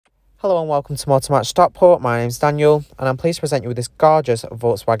Hello and welcome to Motor Match Stockport. My name is Daniel and I'm pleased to present you with this gorgeous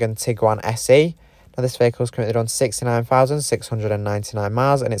Volkswagen Tiguan SE. Now this vehicle is currently done 69,699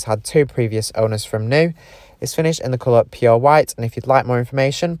 miles and it's had 2 previous owners from new. It's finished in the colour pure white, and if you'd like more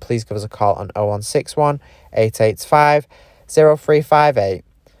information, please give us a call on 0161 885 0358.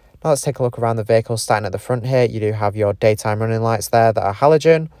 Now let's take a look around the vehicle. Starting at the front here, you do have your daytime running lights there that are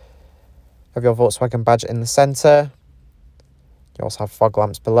halogen. You have your Volkswagen badge in the centre. You also have fog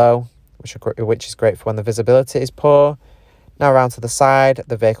lamps below, which is great for when the visibility is poor. Now around to the side,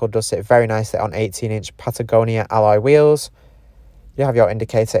 the vehicle does sit very nicely on 18-inch Patagonia alloy wheels. You have your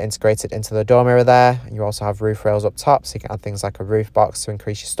indicator integrated into the door mirror there, and you also have roof rails up top, so you can add things like a roof box to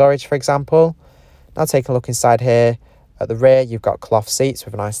increase your storage, for example. Now take a look inside here. At the rear, you've got cloth seats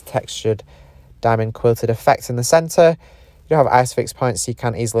with a nice textured diamond quilted effect in the centre. You do have ISOFIX points, so you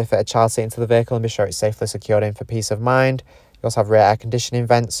can easily fit a child seat into the vehicle and be sure it's safely secured in for peace of mind. You also have rear air conditioning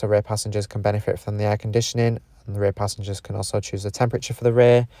vents, so rear passengers can benefit from the air conditioning, and the rear passengers can also choose the temperature for the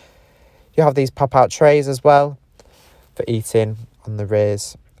rear. You have these pop-out trays as well for eating on the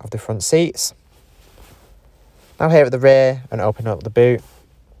rears of the front seats. Now here at the rear, and open up the boot,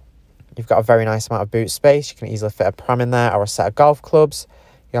 you've got a very nice amount of boot space. You can easily fit a pram in there or a set of golf clubs.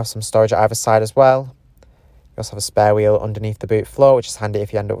 You have some storage at either side as well. You also have a spare wheel underneath the boot floor, which is handy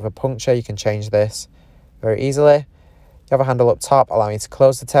if you end up with a puncture. You can change this very easily. You have a handle up top allowing you to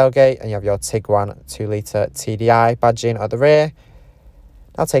close the tailgate, and you have your Tiguan 2-litre TDI badging at the rear.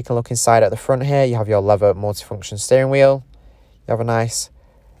 Now take a look inside at the front here. You have your leather multifunction steering wheel. You have a nice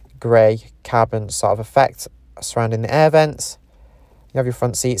grey carbon sort of effect surrounding the air vents. You have your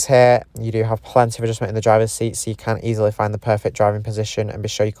front seats here. You do have plenty of adjustment in the driver's seat, so you can easily find the perfect driving position and be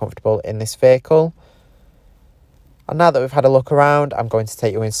sure you're comfortable in this vehicle. And now that we've had a look around, I'm going to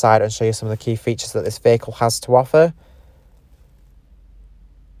take you inside and show you some of the key features that this vehicle has to offer.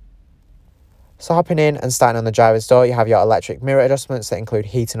 So hopping in and starting on the driver's door, you have your electric mirror adjustments that include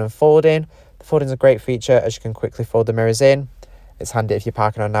heating and folding. The folding is a great feature as you can quickly fold the mirrors in. It's handy if you're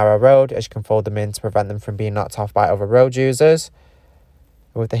parking on a narrow road, as you can fold them in to prevent them from being knocked off by other road users.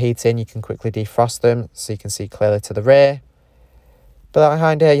 And with the heating, you can quickly defrost them so you can see clearly to the rear. But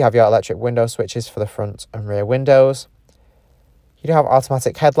behind here, you have your electric window switches for the front and rear windows. You do have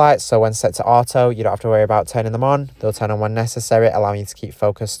automatic headlights, so when set to auto, you don't have to worry about turning them on. They'll turn on when necessary, allowing you to keep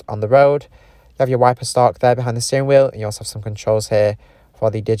focused on the road. You have your wiper stalk there behind the steering wheel, and you also have some controls here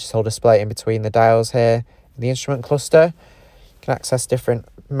for the digital display in between the dials here in the instrument cluster. You can access different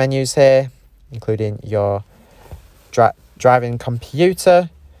menus here, including your driving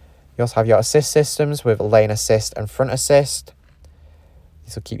computer. You also have your assist systems with lane assist and front assist.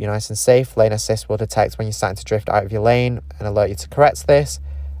 This will keep you nice and safe. Lane assist will detect when you're starting to drift out of your lane and alert you to correct this.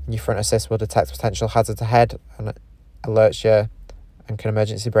 And your front assist will detect potential hazards ahead and alerts you and can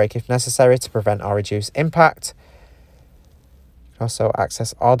emergency brake if necessary to prevent or reduce impact. You can also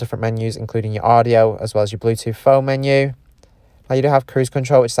access all different menus, including your audio as well as your Bluetooth phone menu. Now you do have cruise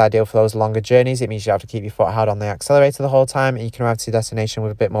control, which is ideal for those longer journeys. It means you have to keep your foot hard on the accelerator the whole time, and you can arrive to your destination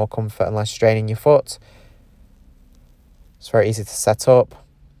with a bit more comfort and less straining your foot. It's very easy to set up.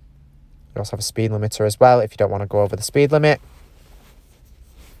 You also have a speed limiter as well if you don't want to go over the speed limit.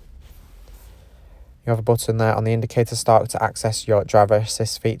 You have a button there on the indicator stalk to access your driver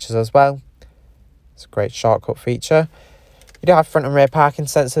assist features as well. It's a great shortcut feature. You do have front and rear parking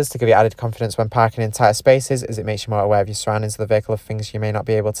sensors to give you added confidence when parking in tighter spaces, as it makes you more aware of your surroundings of the vehicle of things you may not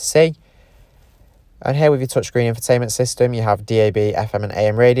be able to see. And here with your touchscreen infotainment system, you have DAB, FM and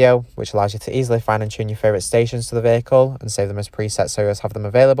AM radio, which allows you to easily find and tune your favourite stations to the vehicle and save them as presets so you always have them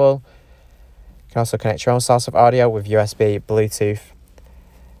available. You can also connect your own source of audio with USB, Bluetooth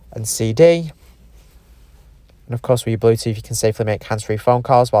and CD. And of course with your Bluetooth, you can safely make hands-free phone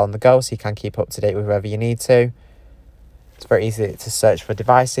calls while on the go, so you can keep up to date with whoever you need to. It's very easy to search for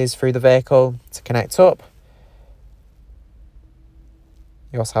devices through the vehicle to connect up.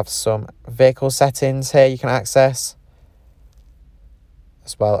 You also have some vehicle settings here you can access,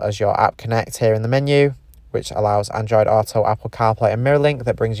 as well as your app connect here in the menu, which allows Android Auto, Apple CarPlay and MirrorLink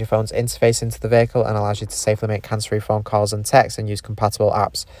that brings your phone's interface into the vehicle and allows you to safely make hands-free phone calls and text and use compatible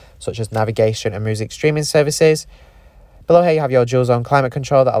apps such as navigation and music streaming services. Below here you have your dual zone climate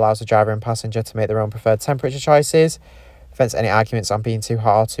control that allows the driver and passenger to make their own preferred temperature choices. Prevents any arguments on being too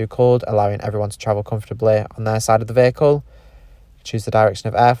hot or too cold, allowing everyone to travel comfortably on their side of the vehicle. Choose the direction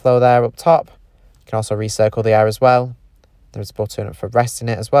of airflow there up top. You can also recircle the air as well. There's a button for resting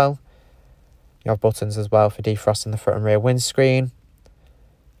it as well. You have buttons as well for defrosting the front and rear windscreen.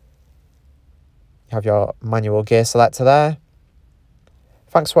 You have your manual gear selector there.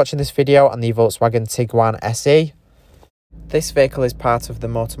 Thanks for watching this video on the Volkswagen Tiguan SE. This vehicle is part of the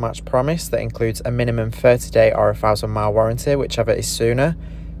Motor Match promise that includes a minimum 30-day or 1,000-mile warranty, whichever is sooner.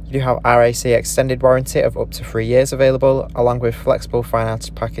 You do have RAC extended warranty of up to 3 years available, along with flexible finance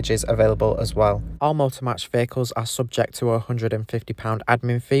packages available as well. All Motor Match vehicles are subject to a £150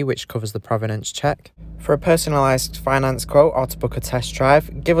 admin fee, which covers the provenance check. For a personalised finance quote or to book a test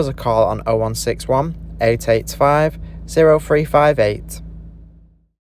drive, give us a call on 0161 885 0358.